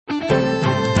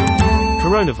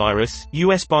Coronavirus,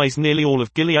 US buys nearly all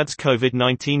of Gilead's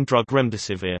COVID-19 drug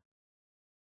Remdesivir.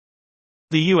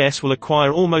 The US will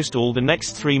acquire almost all the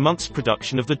next 3 months'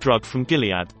 production of the drug from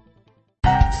Gilead.